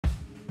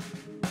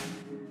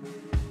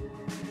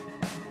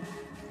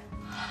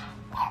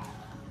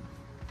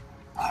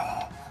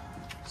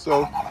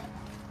So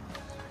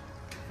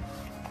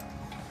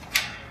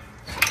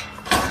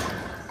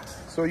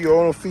you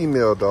own a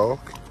female dog,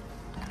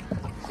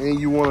 and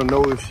you want to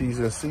know if she's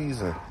in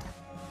season.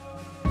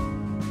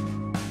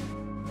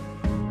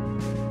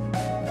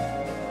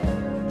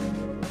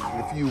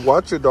 If you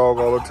watch your dog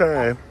all the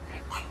time,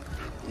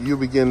 you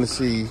begin to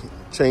see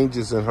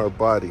changes in her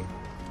body.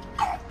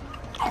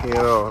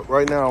 And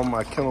right now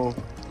my kennel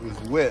is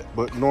wet,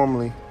 but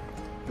normally,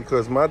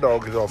 because my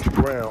dog is off the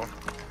ground,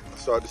 I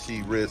start to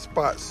see red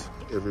spots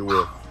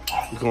everywhere.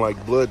 Looking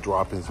like blood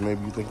droppings.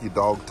 Maybe you think your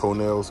dog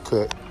toenails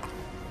cut.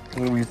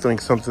 Maybe you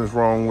think something's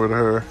wrong with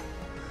her.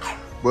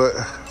 But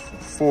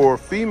for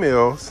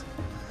females,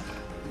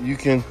 you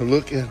can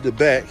look at the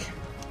back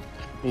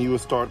and you will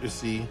start to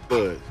see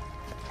blood.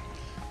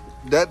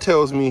 That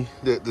tells me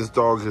that this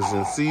dog is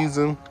in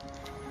season.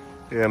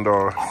 And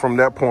from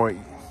that point,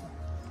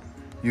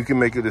 you can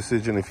make a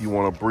decision if you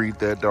want to breed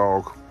that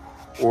dog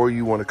or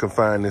you want to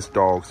confine this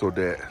dog so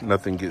that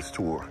nothing gets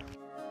to her.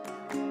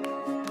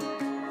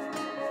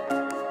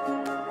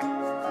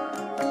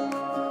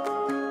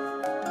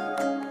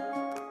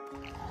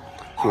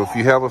 So if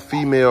you have a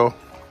female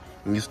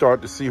and you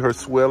start to see her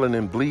swelling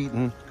and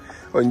bleeding,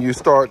 and you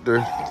start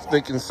to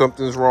thinking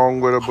something's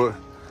wrong with her, but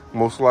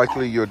most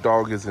likely your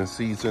dog is in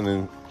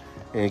season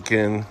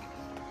and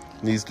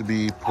needs to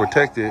be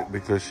protected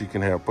because she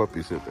can have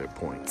puppies at that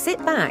point. Sit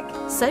back,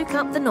 soak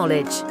up the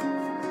knowledge.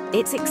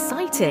 It's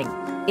exciting,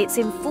 it's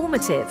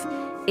informative,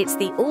 it's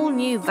the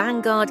all-new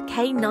Vanguard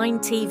K9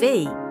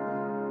 TV.